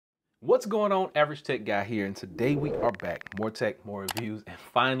What's going on, Average Tech Guy here, and today we are back. More tech, more reviews, and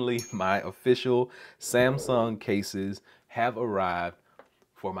finally my official Samsung cases have arrived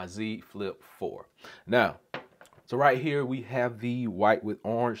for my Z Flip 4. Now, so right here we have the white with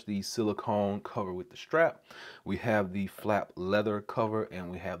orange, the silicone cover with the strap. We have the flap leather cover, and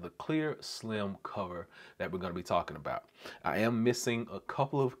we have the clear slim cover that we're going to be talking about. I am missing a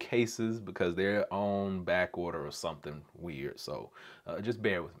couple of cases because they're on back order or something weird, so just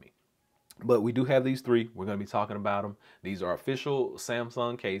bear with me. But we do have these three. We're going to be talking about them. These are official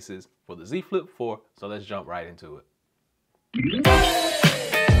Samsung cases for the Z Flip 4. So let's jump right into it.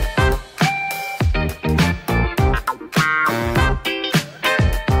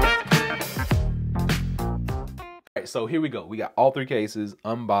 All right, so here we go. We got all three cases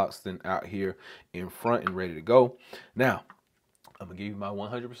unboxed and out here in front and ready to go. Now, I'm going to give you my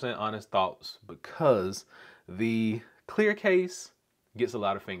 100% honest thoughts because the clear case gets a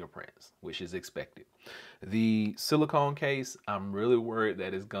lot of fingerprints, which is expected. The silicone case, I'm really worried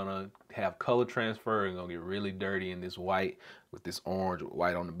that it's gonna have color transfer and gonna get really dirty in this white with this orange with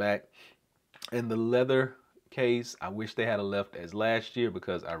white on the back. And the leather case, I wish they had left as last year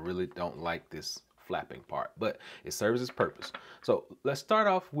because I really don't like this flapping part, but it serves its purpose. So let's start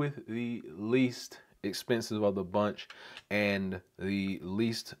off with the least expensive of the bunch and the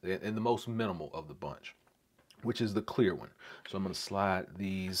least and the most minimal of the bunch, which is the clear one. So I'm going to slide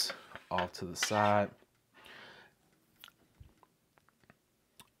these off to the side.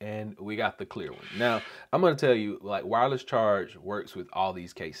 And we got the clear one. Now, I'm going to tell you, like, wireless charge works with all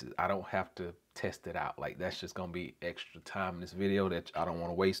these cases. I don't have to test it out. Like, that's just going to be extra time in this video that I don't want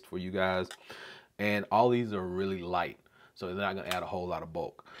to waste for you guys. And all these are really light, so they're not going to add a whole lot of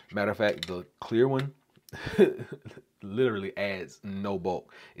bulk. Matter of fact, the clear one literally adds no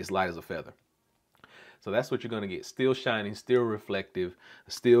bulk. It's light as a feather. So that's what you're going to get. Still shining, still reflective,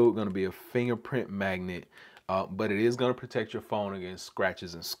 still going to be a fingerprint magnet, but it is going to protect your phone against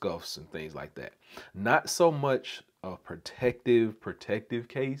scratches and scuffs and things like that. Not so much a protective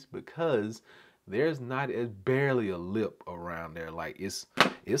case because there's barely a lip around there. Like it's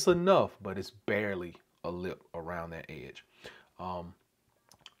enough, but it's barely a lip around that edge.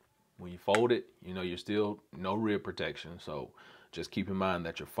 When you fold it, you know, you're still no rib protection. So just keep in mind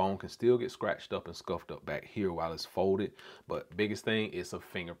that your phone can still get scratched up and scuffed up back here while it's folded. But biggest thing is a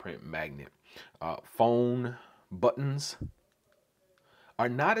fingerprint magnet. Phone buttons are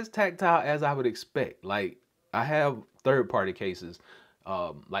not as tactile as I would expect. Like I have third-party cases,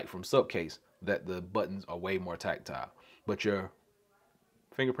 like from Subcase, that the buttons are way more tactile. But your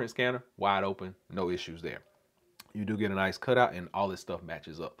fingerprint scanner, wide open, no issues there. You do get a nice cutout and all this stuff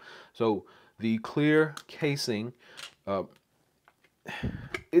matches up. So the clear casing,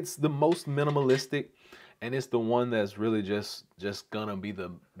 it's the most minimalistic, and it's the one that's really just gonna be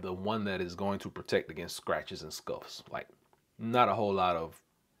the one that is going to protect against scratches and scuffs. Like not a whole lot of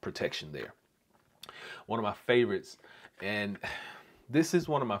protection there. One of my favorites, and this is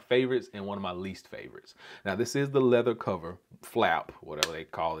one of my favorites and one of my least favorites. Now this is the leather cover, flap, whatever they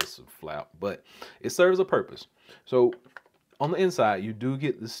call this, flap, but it serves a purpose. So on the inside, you do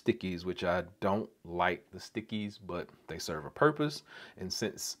get the stickies, which I don't like the stickies, but they serve a purpose. And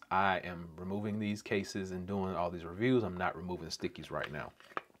since I am removing these cases and doing all these reviews, I'm not removing stickies right now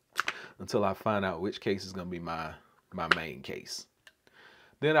until I find out which case is going to be my main case.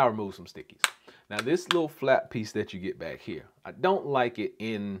 Then I'll remove some stickies. Now this little flap piece that you get back here, I don't like it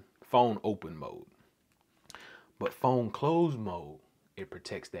in phone open mode, but phone closed mode, it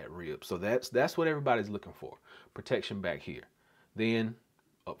protects that rib. So that's what everybody's looking for, protection back here. Then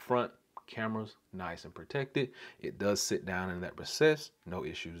up front, cameras nice and protected. It does sit down in that recess, no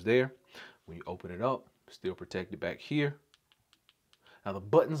issues there. When you open it up, still protected back here. Now the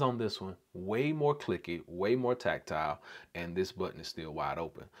buttons on this one, way more clicky, way more tactile, and this button is still wide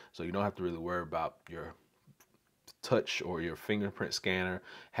open. So you don't have to really worry about your touch or your fingerprint scanner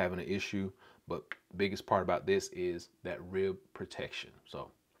having an issue. But biggest part about this is that rib protection. So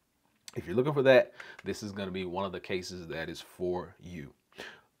if you're looking for that, this is going to be one of the cases that is for you.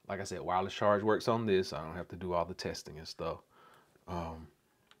 Like I said, wireless charge works on this. I don't have to do all the testing and stuff. But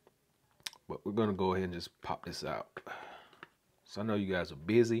we're going to go ahead and just pop this out. So I know you guys are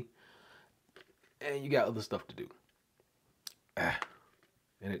busy and you got other stuff to do.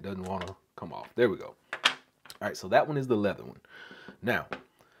 And it doesn't want to come off. There we go. All right, so that one is the leather one. Now,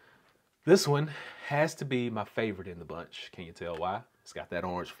 this one has to be my favorite in the bunch. Can you tell why? It's got that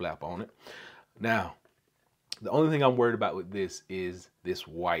orange flap on it. Now, the only thing I'm worried about with this is this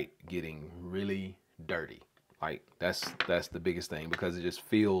white getting really dirty. Like that's the biggest thing because it just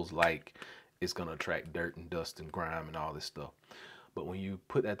feels like it's gonna attract dirt and dust and grime and all this stuff. but when you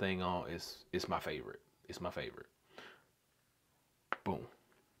put that thing on, it's my favorite. It's my favorite. Boom.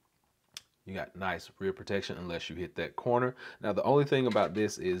 You got nice rear protection unless you hit that corner. Now, the only thing about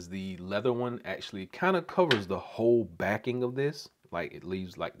this is the leather one actually kind of covers the whole backing of this. Like, it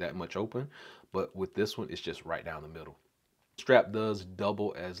leaves like that much open. But with this one, it's just right down the middle. Strap does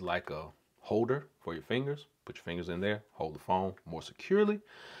double as like a holder for your fingers. Put your fingers in there, hold the phone more securely.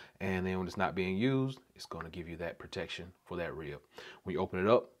 And then when it's not being used, it's going to give you that protection for that rib. When you open it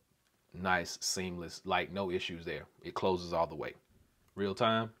up, nice, seamless, like no issues there. It closes all the way. Real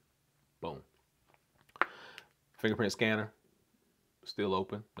time. Boom. Fingerprint scanner, still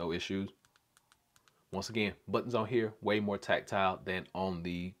open, no issues. Once again, buttons on here, way more tactile than on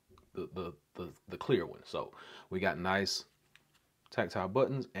the clear one. So we got nice tactile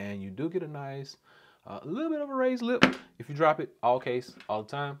buttons, and you do get a nice, a little bit of a raised lip. If you drop it, all case, all the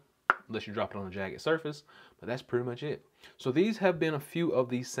time, unless you drop it on a jagged surface, but that's pretty much it. So these have been a few of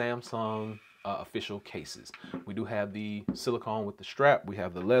these Samsung official cases. We do have the silicone with the strap, we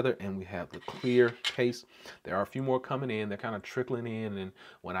have the leather, and we have the clear case. There are a few more coming in. They're kind of trickling in, and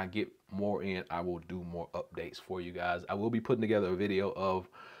when I get more in, I will do more updates for you guys. I will be putting together a video of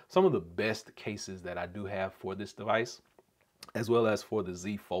some of the best cases that I do have for this device, as well as for the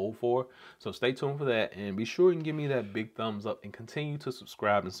Z Fold 4. So stay tuned for that, and be sure and give me that big thumbs up and continue to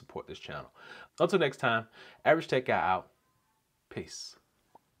subscribe and support this channel. Until next time, Average Tech Guy out. Peace.